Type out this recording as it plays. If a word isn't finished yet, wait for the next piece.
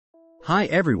Hi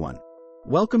everyone.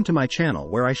 Welcome to my channel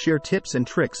where I share tips and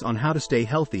tricks on how to stay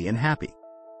healthy and happy.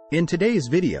 In today's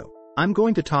video, I'm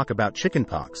going to talk about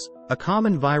chickenpox, a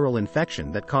common viral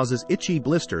infection that causes itchy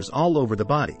blisters all over the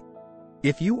body.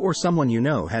 If you or someone you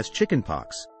know has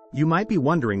chickenpox, you might be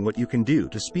wondering what you can do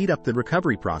to speed up the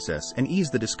recovery process and ease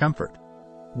the discomfort.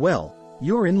 Well,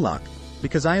 you're in luck,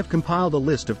 because I have compiled a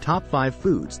list of top 5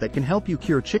 foods that can help you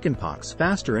cure chickenpox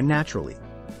faster and naturally.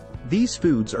 These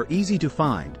foods are easy to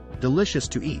find, delicious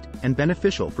to eat, and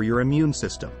beneficial for your immune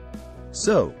system.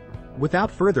 So, without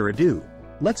further ado,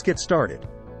 let's get started.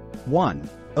 1.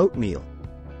 Oatmeal.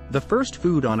 The first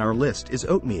food on our list is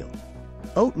oatmeal.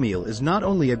 Oatmeal is not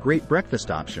only a great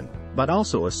breakfast option, but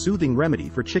also a soothing remedy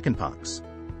for chickenpox.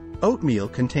 Oatmeal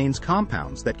contains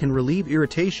compounds that can relieve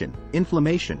irritation,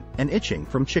 inflammation, and itching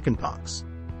from chickenpox.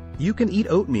 You can eat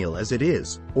oatmeal as it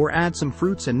is, or add some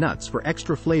fruits and nuts for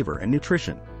extra flavor and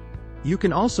nutrition. You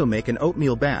can also make an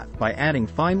oatmeal bath by adding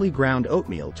finely ground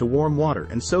oatmeal to warm water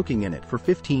and soaking in it for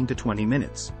 15 to 20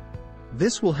 minutes.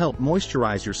 This will help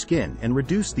moisturize your skin and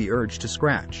reduce the urge to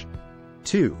scratch.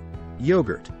 2.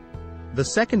 Yogurt. The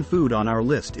second food on our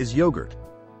list is yogurt.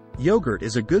 Yogurt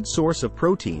is a good source of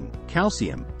protein,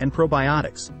 calcium, and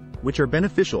probiotics, which are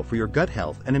beneficial for your gut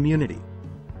health and immunity.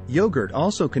 Yogurt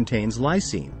also contains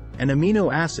lysine, an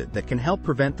amino acid that can help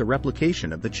prevent the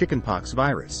replication of the chickenpox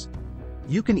virus.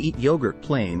 You can eat yogurt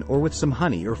plain or with some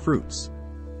honey or fruits.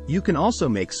 You can also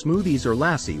make smoothies or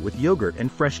lassi with yogurt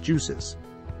and fresh juices.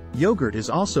 Yogurt is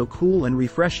also cool and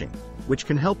refreshing, which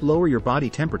can help lower your body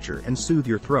temperature and soothe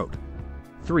your throat.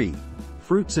 3.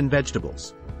 Fruits and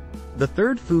vegetables. The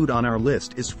third food on our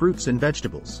list is fruits and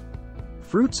vegetables.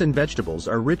 Fruits and vegetables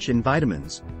are rich in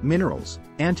vitamins, minerals,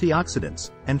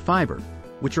 antioxidants, and fiber,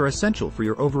 which are essential for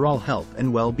your overall health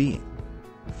and well-being.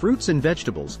 Fruits and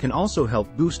vegetables can also help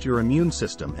boost your immune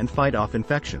system and fight off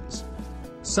infections.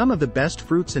 Some of the best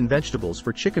fruits and vegetables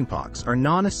for chickenpox are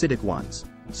non-acidic ones,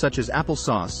 such as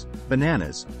applesauce,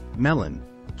 bananas, melon,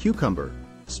 cucumber,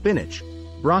 spinach,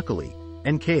 broccoli,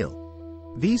 and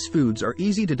kale. These foods are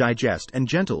easy to digest and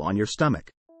gentle on your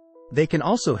stomach. They can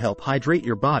also help hydrate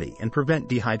your body and prevent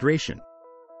dehydration.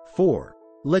 4.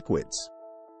 Liquids.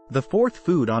 The fourth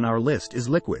food on our list is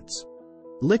liquids.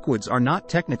 Liquids are not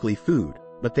technically food,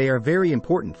 but they are very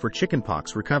important for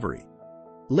chickenpox recovery.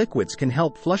 Liquids can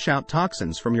help flush out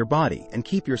toxins from your body and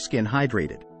keep your skin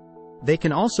hydrated. They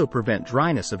can also prevent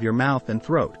dryness of your mouth and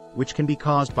throat, which can be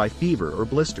caused by fever or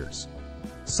blisters.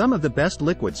 Some of the best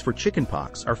liquids for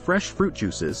chickenpox are fresh fruit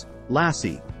juices,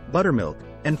 lassi, buttermilk,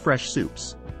 and fresh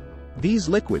soups. These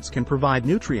liquids can provide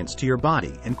nutrients to your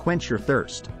body and quench your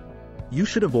thirst. You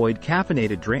should avoid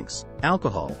caffeinated drinks,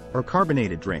 alcohol, or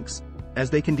carbonated drinks, as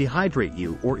they can dehydrate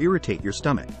you or irritate your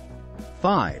stomach.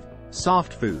 5.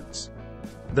 Soft foods.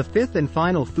 The fifth and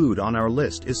final food on our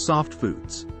list is soft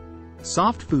foods.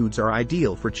 Soft foods are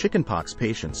ideal for chickenpox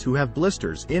patients who have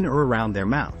blisters in or around their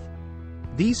mouth.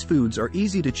 These foods are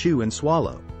easy to chew and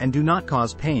swallow, and do not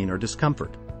cause pain or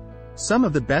discomfort. Some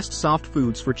of the best soft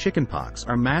foods for chickenpox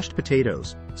are mashed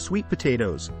potatoes, sweet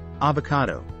potatoes,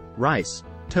 avocado, rice,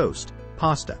 toast,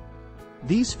 pasta.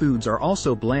 These foods are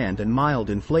also bland and mild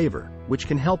in flavor, which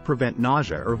can help prevent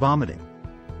nausea or vomiting.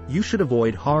 You should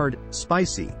avoid hard,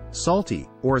 spicy, salty,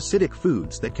 or acidic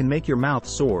foods that can make your mouth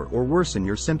sore or worsen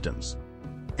your symptoms.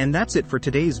 And that's it for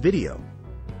today's video.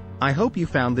 I hope you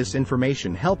found this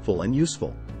information helpful and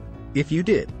useful. If you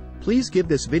did, please give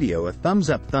this video a thumbs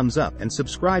up, and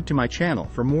subscribe to my channel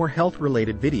for more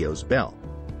health-related videos. Bell.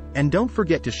 And don't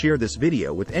forget to share this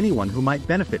video with anyone who might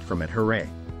benefit from it. Hooray!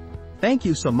 Thank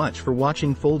you so much for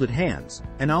watching Folded Hands,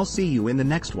 and I'll see you in the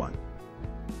next one.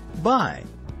 Bye.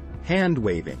 Hand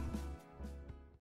waving.